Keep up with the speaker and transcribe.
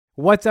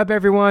What's up,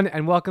 everyone,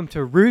 and welcome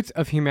to Roots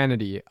of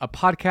Humanity, a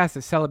podcast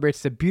that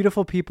celebrates the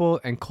beautiful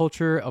people and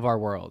culture of our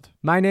world.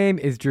 My name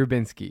is Drew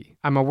Binsky.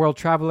 I'm a world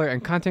traveler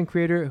and content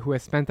creator who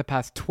has spent the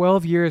past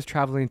 12 years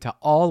traveling to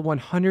all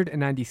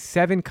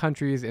 197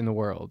 countries in the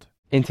world.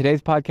 In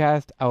today's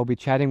podcast, I will be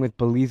chatting with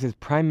Belize's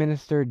Prime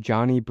Minister,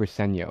 Johnny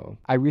Briceño.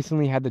 I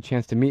recently had the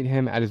chance to meet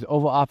him at his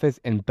Oval Office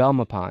in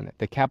Belmopan,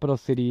 the capital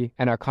city,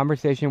 and our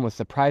conversation was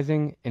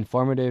surprising,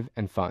 informative,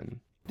 and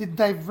fun. The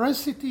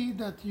diversity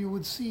that you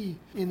would see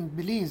in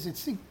Belize,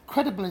 it's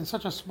incredible in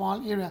such a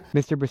small area.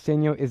 Mr.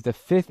 Briceño is the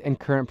fifth and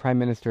current Prime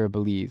Minister of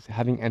Belize,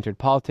 having entered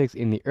politics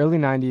in the early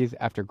 90s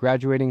after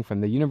graduating from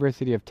the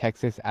University of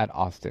Texas at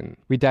Austin.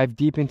 We dive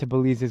deep into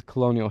Belize's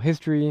colonial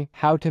history,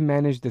 how to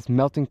manage this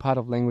melting pot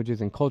of languages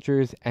and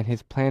cultures, and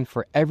his plan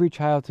for every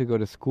child to go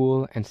to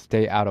school and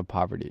stay out of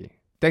poverty.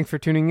 Thanks for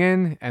tuning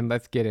in, and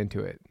let's get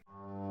into it.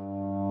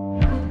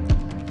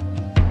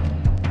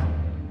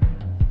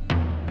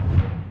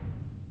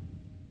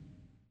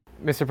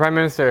 Mr. Prime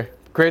Minister,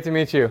 great to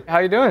meet you. How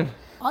are you doing?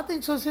 I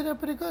think so, they're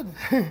pretty good.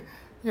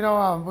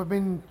 We've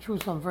been through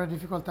some very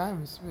difficult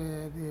times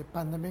with the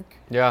pandemic.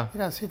 Yeah. It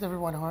has hit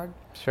everyone hard.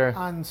 Sure.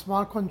 And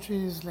small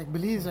countries like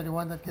Belize are the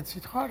one that gets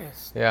hit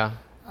hardest. Yeah.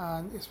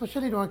 And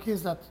especially in our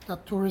case that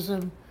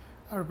tourism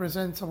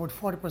represents about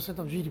 40%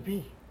 of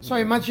GDP. So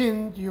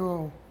imagine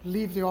you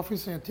leave the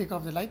office and you take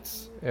off the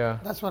lights. Yeah.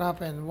 That's what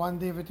happened. One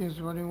day everything's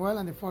running well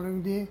and the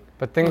following day...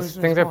 But things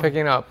are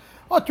picking up.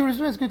 Oh,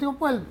 tourism is getting up.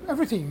 Well,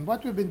 everything.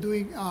 What we've been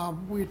doing,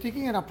 we're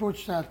taking an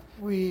approach that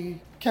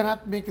we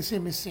cannot make the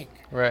same mistake.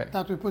 Right.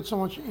 That we put so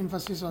much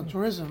emphasis on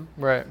tourism.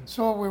 Right.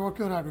 So we're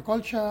working on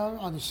agriculture,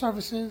 on the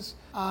services,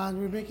 and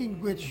we're making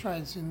great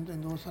strides in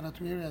those other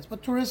two areas.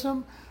 But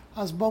tourism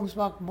has bounced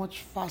back much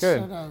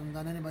faster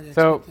than anybody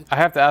expected. So I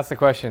have to ask the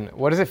question,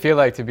 what does it feel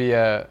like to be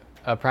a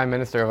prime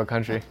minister of a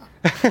country?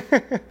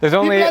 There's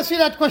only... People ask you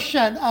that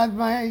question,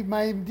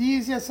 and the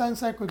easiest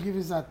answer I could give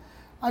is that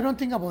I don't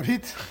think about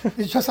it.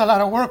 It's just a lot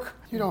of work.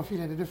 You don't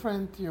feel any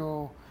different.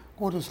 You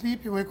go to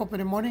sleep, you wake up in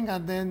the morning,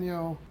 and then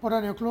you put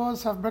on your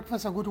clothes, have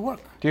breakfast, and go to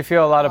work. Do you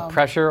feel a lot of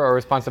pressure or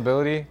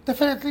responsibility?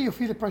 Definitely, you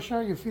feel the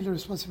pressure, you feel the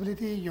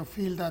responsibility, you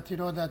feel that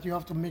that you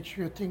have to make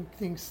sure you think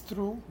things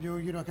through.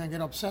 You can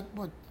get upset,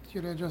 but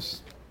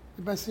just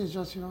the best thing is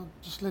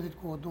just let it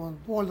go. Don't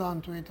hold on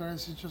to it, or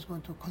else it's just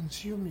going to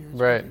consume you. It's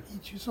right. going to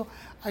eat you. So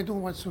I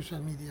don't watch social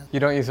media. You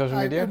don't use social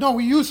media? No,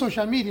 we use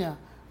social media.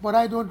 But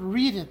I don't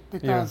read it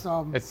because,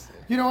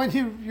 when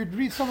you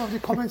read some of the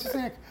comments, it's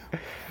like,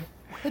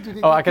 where do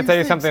they I can tell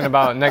you something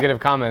about negative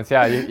comments.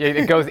 Yeah,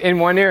 it goes in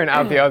one ear and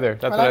out the other.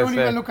 That's what I don't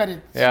even look at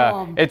it.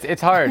 Yeah, So,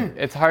 it's hard.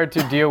 It's hard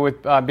to deal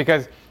with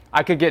because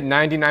I could get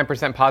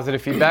 99%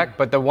 positive feedback,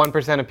 but the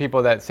 1% of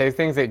people that say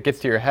things, it gets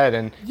to your head.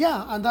 And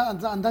yeah,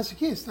 and that's the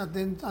case.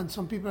 And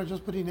some people are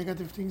just putting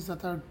negative things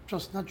that are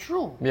just not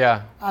true.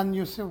 Yeah. And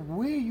you say,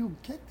 where you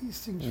get these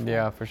things from?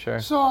 Yeah, for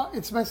sure. So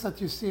it's best that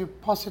you stay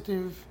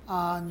positive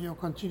and you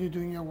continue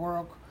doing your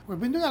work. We've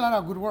been doing a lot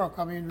of good work.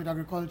 I mean, with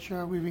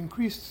agriculture, we've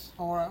increased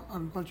our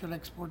agricultural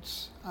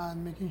exports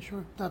and making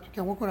sure that we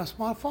can work with our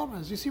small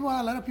farmers. You see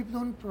what a lot of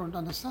people don't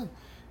understand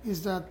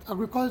is that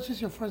agriculture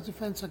is your first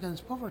defense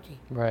against poverty.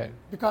 Right.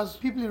 Because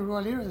people in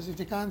rural areas, if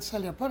they can't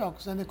sell their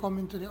products, then they come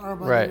into the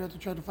urban area to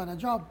try to find a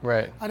job.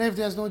 Right. And if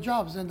there's no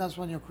jobs, then that's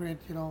when you create,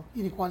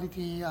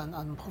 inequality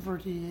and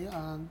poverty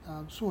and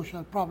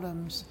social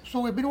problems.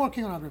 So we've been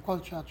working on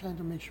agriculture, trying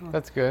to make sure.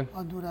 That's good.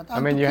 And do that.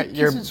 And you're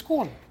kids in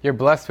school. You're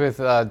blessed with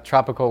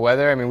tropical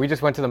weather. I mean, we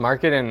just went to the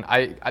market and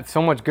I had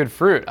so much good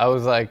fruit. I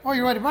was like, oh,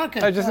 you're at the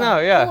market? I just know,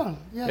 yeah. Cool.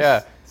 Yes.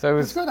 Yeah. So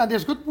it's good, and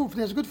there's good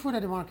food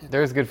at the market.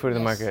 There is good food at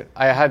the market.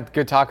 I had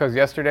good tacos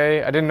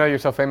yesterday. I didn't know you're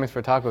so famous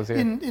for tacos here.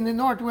 In the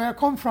north, where I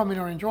come from in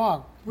Orange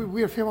Walk,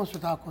 we're famous for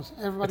tacos.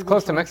 It's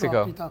close to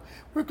Mexico.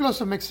 We're close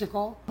to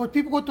Mexico, but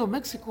people go to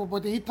Mexico,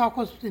 but they eat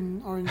tacos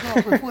in Orange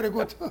Walk before they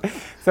go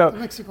to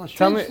Mexico.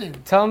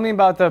 Tell me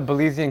about the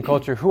Belizean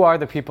culture. Who are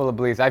the people of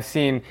Belize? I've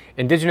seen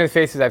indigenous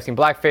faces, I've seen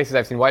black faces,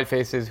 I've seen white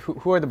faces.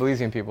 Who are the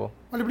Belizean people?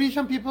 Well, the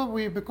Belizean people,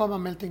 we become a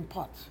melting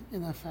pot,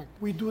 in effect.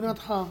 We do not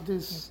have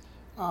this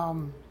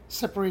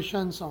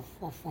separations of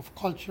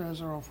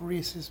cultures or of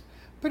races.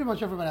 Pretty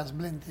much everybody has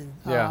blended in.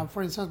 Yeah.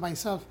 For instance,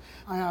 myself,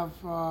 I have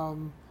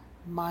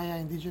Maya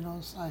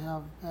indigenous, I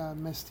have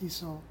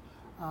mestizo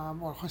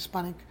or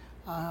Hispanic,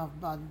 I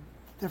have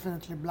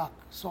definitely black,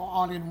 so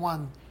all in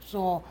one.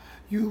 So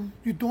you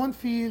don't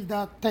feel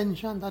that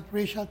tension, that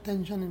racial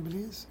tension in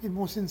Belize in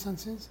most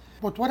instances.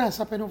 But what has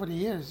happened over the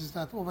years is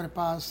that over the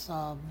past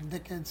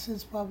decade,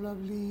 since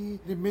probably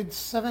the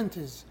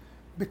mid-70s,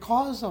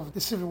 because of the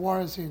civil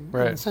wars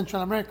in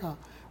Central America,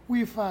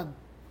 we've had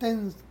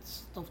tens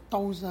of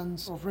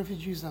thousands of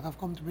refugees that have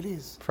come to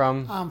Belize.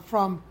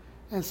 From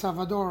El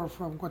Salvador,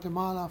 from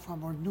Guatemala,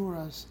 from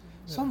Honduras,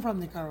 some from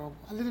Nicaragua,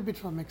 a little bit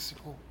from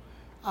Mexico.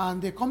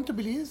 And they come to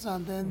Belize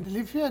and then they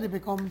live here,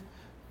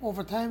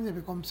 over time they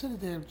become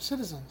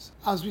citizens.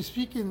 As we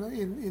speak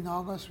in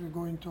August, we're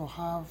going to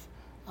have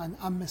an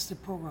amnesty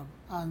program,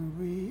 and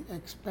we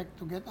expect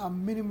to get a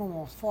minimum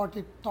of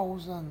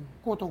 40,000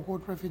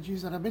 quote-unquote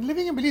refugees that have been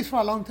living in Belize for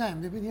a long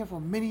time. They've been here for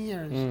many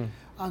years,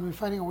 and we're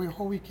finding a way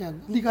how we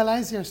can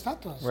legalize their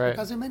status. Right.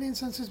 Because in many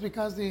instances,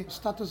 because the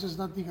status is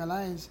not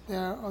legalized, there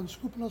are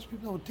unscrupulous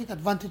people that would take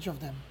advantage of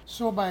them.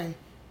 So by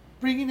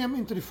bringing them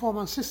into the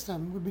formal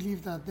system, we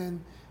believe that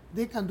then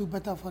they can do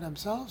better for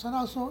themselves and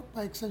also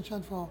by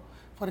extension for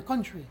the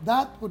country.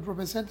 That would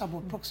represent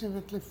about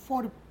approximately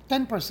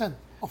 10%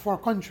 of our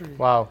country.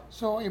 Wow.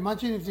 So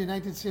imagine if the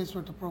United States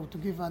were to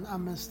give an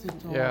amnesty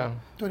to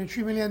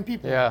 23 million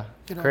people. Yeah,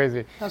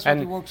 crazy. That's and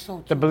what it works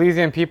out. The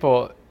Belizean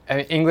people,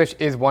 English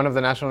is one of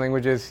the national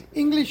languages.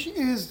 English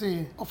is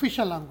the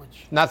official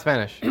language. Not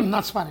Spanish.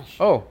 Not Spanish.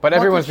 Oh, but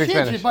everyone speaks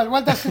Spanish.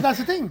 Well, that's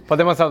the thing.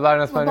 Podemos hablar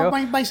en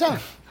español.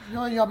 Myself, yo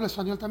hablo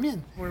español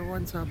también. We're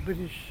once a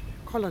British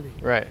colony.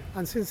 Right.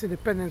 And since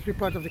independence, we're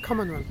part of the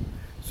Commonwealth.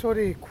 So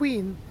the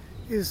Queen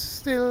is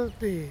still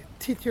the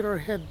titular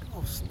head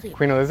of state.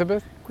 Queen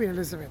Elizabeth? Queen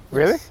Elizabeth.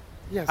 Really?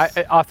 Yes.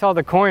 I saw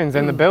the coins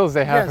and the bills,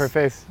 they have her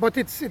face. But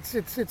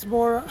it's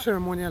more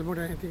ceremonial more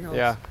than anything else.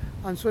 Yeah.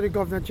 And so the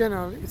Governor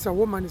General, it's a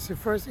woman, it's the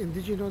first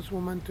indigenous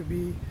woman to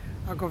be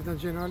a Governor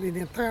General in the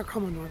entire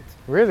Commonwealth.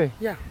 Really?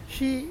 Yeah.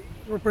 She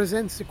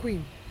represents the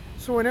Queen.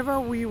 So whenever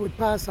we would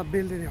pass a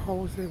bill in the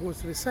House, it goes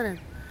to the Senate,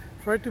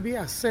 for it to be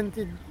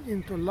assented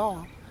into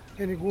law,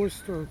 then it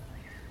goes to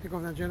the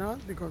Governor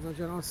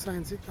General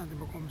signs it and it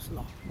becomes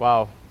law.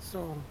 Wow.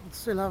 So it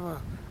still have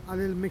a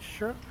little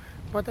mixture,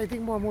 but I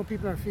think more and more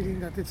people are feeling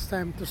that it's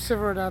time to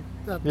sever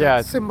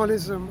that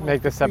symbolism.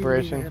 Make the Queen being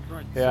separation. head,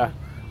 right. Yeah. So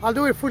I'll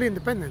do it fully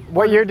independent.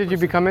 What year did you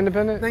become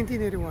independent?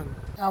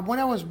 1981. When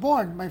I was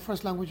born, my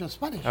first language was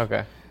Spanish.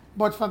 Okay.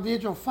 But from the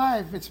age of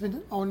 5, it's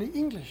been only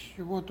English.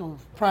 You go to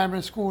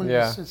primary school,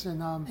 it's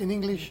in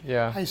English,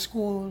 high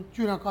school,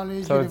 junior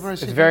college, so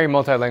university. It's very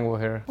multilingual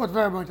here. But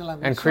very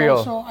multilingual. And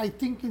Creole. So I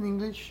think in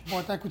English,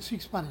 but I could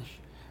speak Spanish.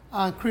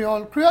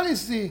 Creole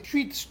is the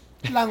street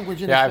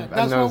language in effect.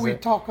 That's what we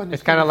talk on the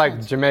It's kind of like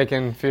friends.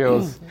 Jamaican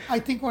feels. I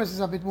think ours is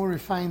a bit more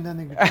refined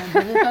than the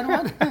Jamaican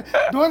one.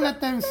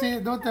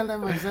 Don't tell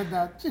them I said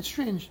that. It's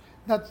strange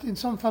that in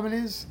some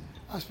families,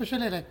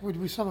 especially like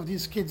with some of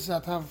these kids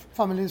that have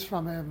families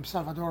from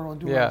Salvador or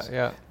Honduras,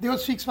 they all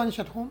speak Spanish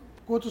at home,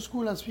 go to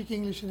school and speak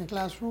English in the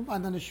classroom,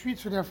 and on the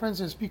streets with their friends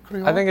they speak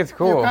Creole. I think it's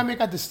cool. You can't make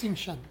a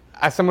distinction.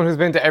 As someone who's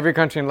been to every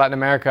country in Latin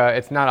America,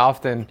 it's not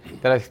often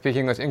that I speak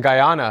English. In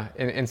Guyana,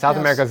 in South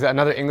America, is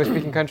another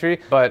English-speaking country,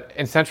 but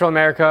in Central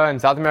America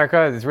and South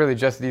America, it's really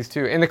just these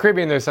two. In the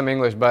Caribbean, there's some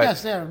English, but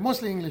yes, they're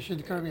mostly English in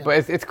the Caribbean.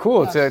 But it's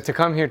cool to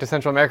come here to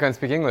Central America and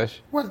speak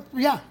English. Well,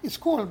 yeah, it's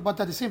cool, but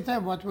at the same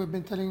time, what we've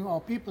been telling our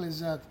people is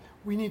that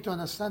we need to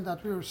understand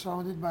that we are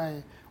surrounded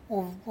by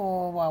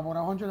about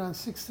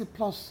 160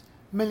 plus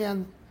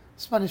million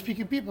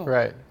Spanish-speaking people.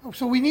 Right.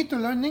 So we need to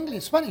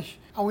learn Spanish.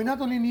 And we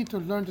not only need to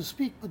learn to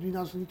speak, but we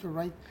also need to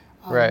write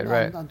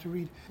and to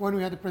read. When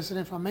we had the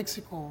president from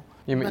Mexico,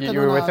 you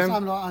were with him?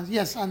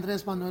 Yes,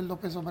 Andres Manuel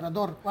Lopez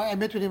Obrador. I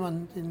met with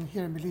him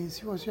here in Belize.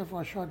 He was here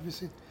for a short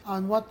visit.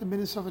 And what the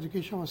Minister of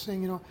Education was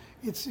saying,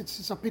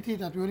 it's a pity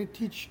that we only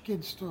teach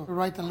kids to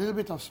write a little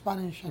bit of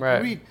Spanish and to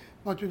read,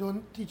 but we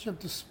don't teach them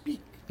to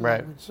speak.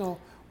 Right. So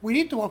we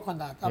need to work on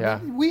that. I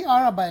mean, we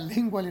are a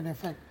bilingual in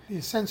effect.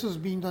 The census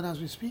being done as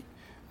we speak.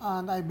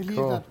 And I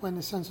believe that when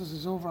the census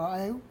is over,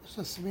 I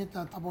estimate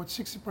that about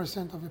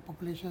 60% of the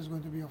population is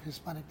going to be of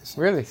Hispanic descent.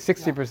 Really?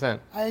 60%?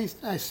 Yeah.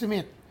 I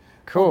estimate.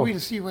 Cool. We'll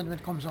see when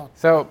it comes out.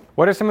 So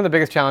what are some of the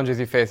biggest challenges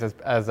you face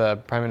as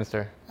a Prime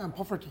Minister?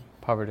 Poverty.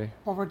 Poverty.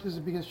 Poverty is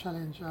the biggest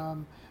challenge.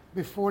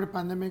 Before the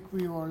pandemic,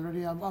 we were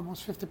already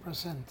almost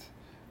 50%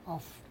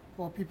 of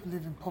our people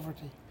live in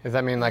poverty. Does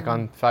that mean like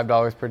on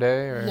 $5 per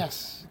day? Or?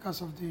 Yes,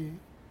 because of the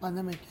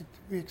pandemic,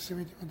 we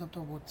estimate it went up to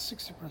about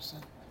 60%.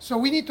 So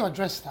we need to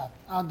address that.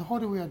 And how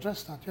do we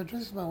address that? You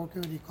address it by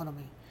working with the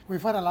economy.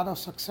 We've had a lot of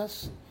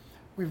success.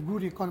 We've grew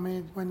the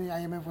economy when the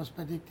IMF was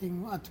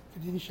predicting at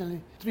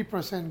initially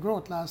 3%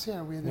 growth last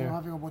year. We're now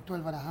having about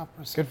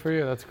 12.5%. Good for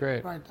you. That's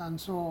great. Right. And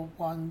so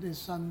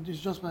it's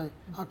just by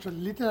actually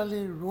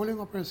literally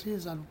rolling up our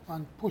sleeves and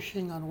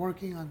pushing and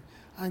working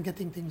and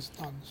getting things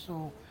done.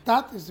 So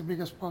that is the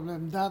biggest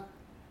problem. That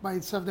by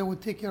itself, they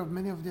would take care of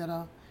many of the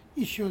other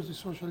issues, the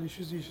social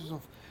issues, the issues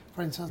of,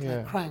 for instance,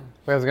 like crime.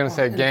 Well, I was going to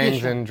say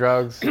gangs and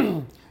drugs.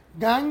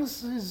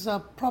 Gangs is a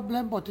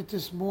problem, but it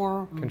is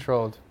more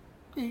controlled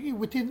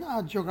within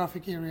a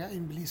geographic area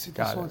in Belize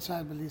City,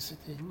 outside Belize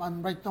City.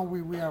 And right now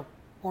we are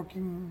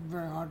working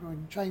very hard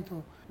on trying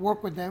to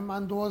work with them.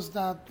 And those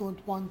that don't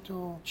want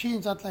to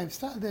change that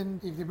lifestyle, then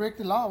if they break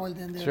the law, well,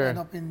 then they end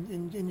up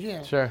in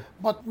jail. Sure.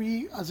 But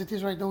we, as it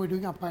is right now, we're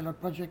doing a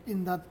pilot project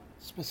in that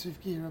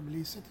specific area of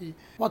Belize City,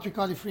 what we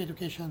call the free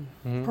education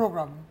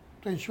program,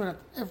 to ensure that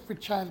every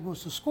child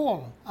goes to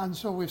school. And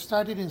so we've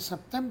started in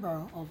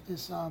September of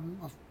this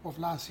of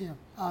last year.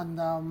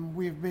 And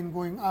we've been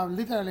going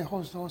literally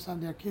house to house,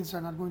 and their kids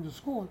are not going to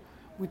school.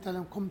 We tell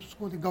them, come to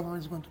school, the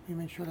government is going to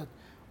make sure that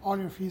all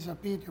your fees are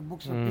paid, your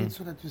books are paid,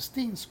 so that you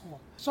stay in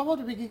school. Some of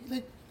the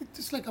big,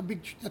 it's like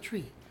a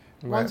tree.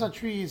 Once a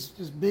tree is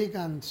big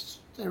and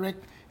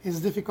erect, it's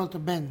difficult to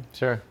bend.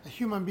 Sure. A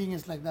human being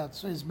is like that.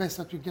 So it's best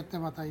that you get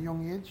them at a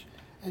young age,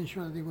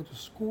 ensure that they go to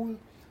school,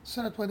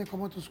 so that when they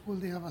come out to school,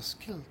 they have a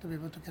skill to be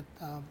able to get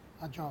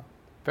a job.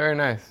 Very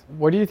nice.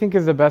 What do you think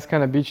is the best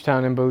kind of beach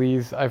town in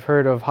Belize? I've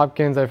heard of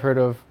Hopkins, I've heard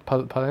of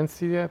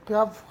Palencia. You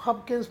have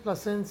Hopkins,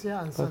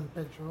 Placencia, and San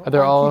Pedro.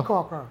 They're all...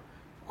 Kikoka.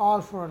 All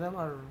four of them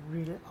are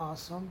really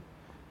awesome.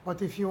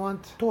 But if you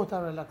want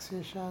total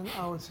relaxation,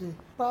 I would say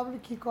probably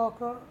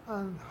Kikoka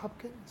and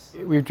Hopkins.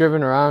 We've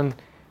driven around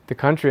the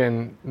country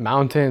in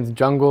mountains,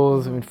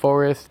 jungles, and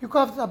forests. You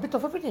could have a bit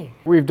of everything.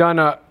 We've done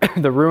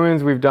the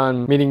ruins, we've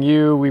done meeting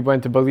you, we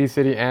went to Belize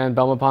City and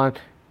Belmopan.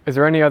 Is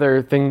there any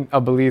other thing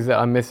of Belize that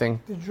I'm missing?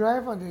 The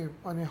drive on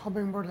the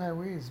Hummingbird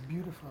Highway is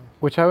beautiful.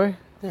 Which highway?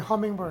 The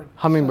Hummingbird.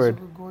 Hummingbird.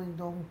 So we're going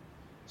down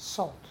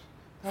south.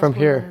 From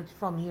here?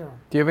 From here.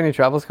 Do you have any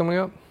travels coming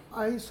up?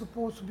 I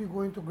supposed to be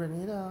going to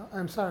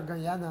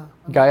Guyana.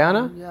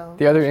 Guyana? Yeah.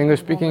 The other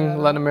English-speaking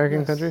Latin American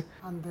yes. country?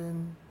 And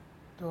then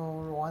to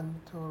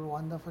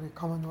Rwanda for the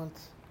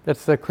Commonwealth.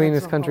 That's the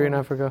cleanest country in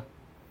Africa.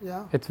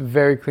 Yeah. It's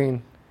very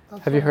clean.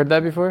 Have you heard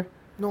that before?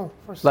 No,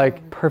 first like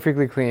time.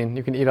 perfectly clean.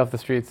 You can eat off the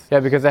streets. Yeah,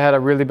 because they had a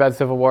really bad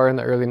civil war in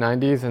the early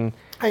 90s, and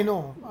I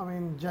know. I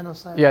mean,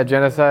 genocide. Yeah,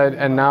 genocide,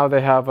 and now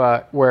they have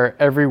where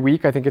every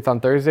week, I think it's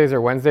on Thursdays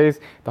or Wednesdays,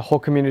 the whole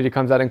community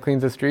comes out and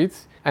cleans the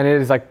streets, and it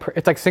is like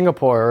it's like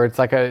Singapore, or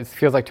it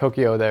feels like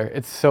Tokyo there.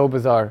 It's so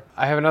bizarre.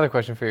 I have another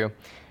question for you.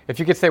 If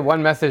you could say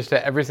one message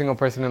to every single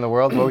person in the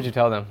world, what would you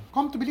tell them?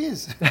 Come to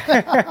Belize.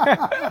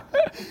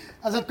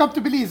 I said, come to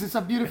Belize. It's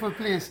a beautiful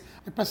place.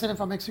 The president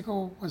from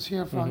Mexico was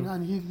here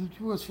and he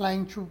was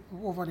flying through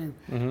over the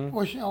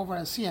ocean, over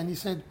the sea, and he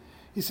said,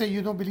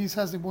 you know, Belize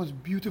has the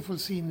most beautiful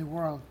sea in the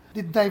world.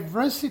 The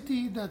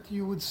diversity that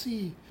you would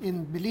see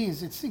in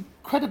Belize, it's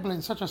incredible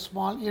in such a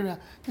small area.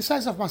 The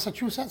size of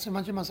Massachusetts,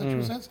 imagine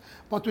Massachusetts,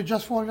 but with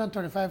just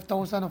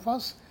 435,000 of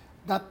us,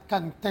 that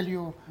can tell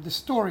you the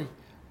story.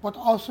 But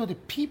also the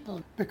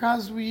people,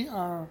 because we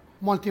are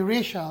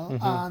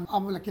multiracial and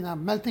I'm like in a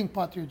melting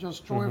pot, you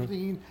just throw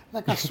everything in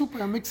like a soup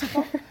and mix it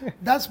up.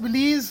 That's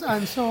Belize,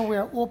 and so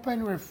we're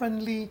open, we're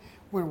friendly,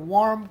 we're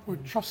warm, we're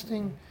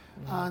trusting,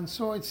 and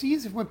so it's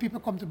easy when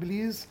people come to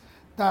Belize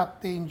that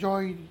they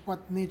enjoy what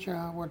nature,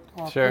 what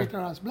our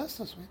Creator has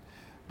blessed us with,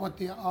 but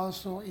they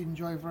also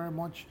enjoy very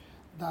much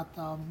that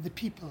the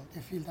people, they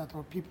feel that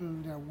our people,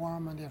 they're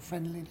warm and they're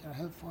friendly, they're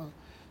helpful.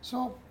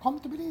 So come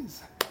to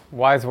Belize.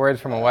 Wise words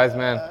from a wise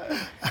man.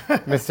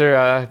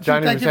 Mr.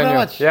 Johnny Thank you very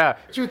much. Yeah.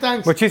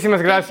 Thanks.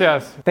 Muchísimas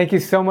gracias. Thank you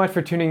so much for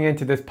tuning in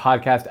to this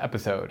podcast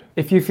episode.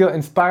 If you feel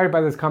inspired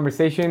by this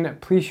conversation,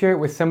 please share it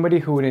with somebody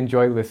who would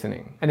enjoy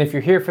listening. And if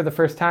you're here for the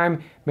first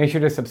time, make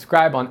sure to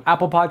subscribe on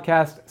Apple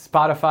Podcasts,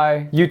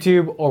 Spotify,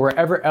 YouTube, or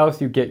wherever else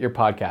you get your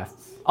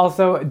podcasts.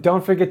 Also,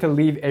 don't forget to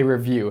leave a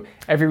review.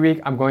 Every week,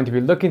 I'm going to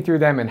be looking through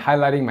them and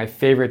highlighting my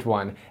favorite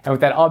one. And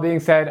with that all being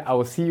said, I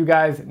will see you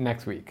guys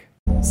next week.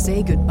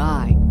 Say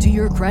goodbye to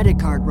your credit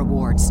card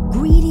rewards.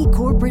 Greedy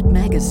corporate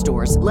mega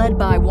stores, led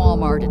by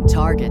Walmart and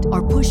Target,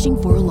 are pushing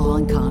for a law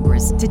in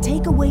Congress to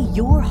take away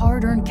your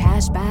hard-earned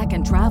cash back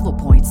and travel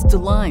points to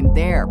line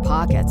their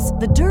pockets.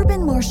 The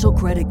Durbin-Marshall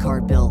credit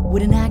card bill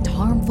would enact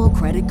harmful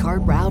credit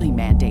card routing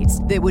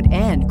mandates that would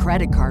end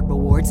credit card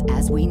rewards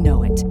as we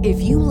know it.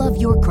 If you love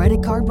your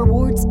credit card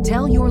rewards,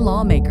 tell your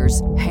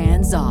lawmakers,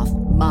 hands off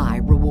my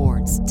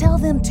rewards. Tell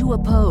them to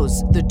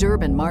oppose the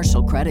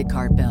Durbin-Marshall credit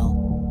card bill.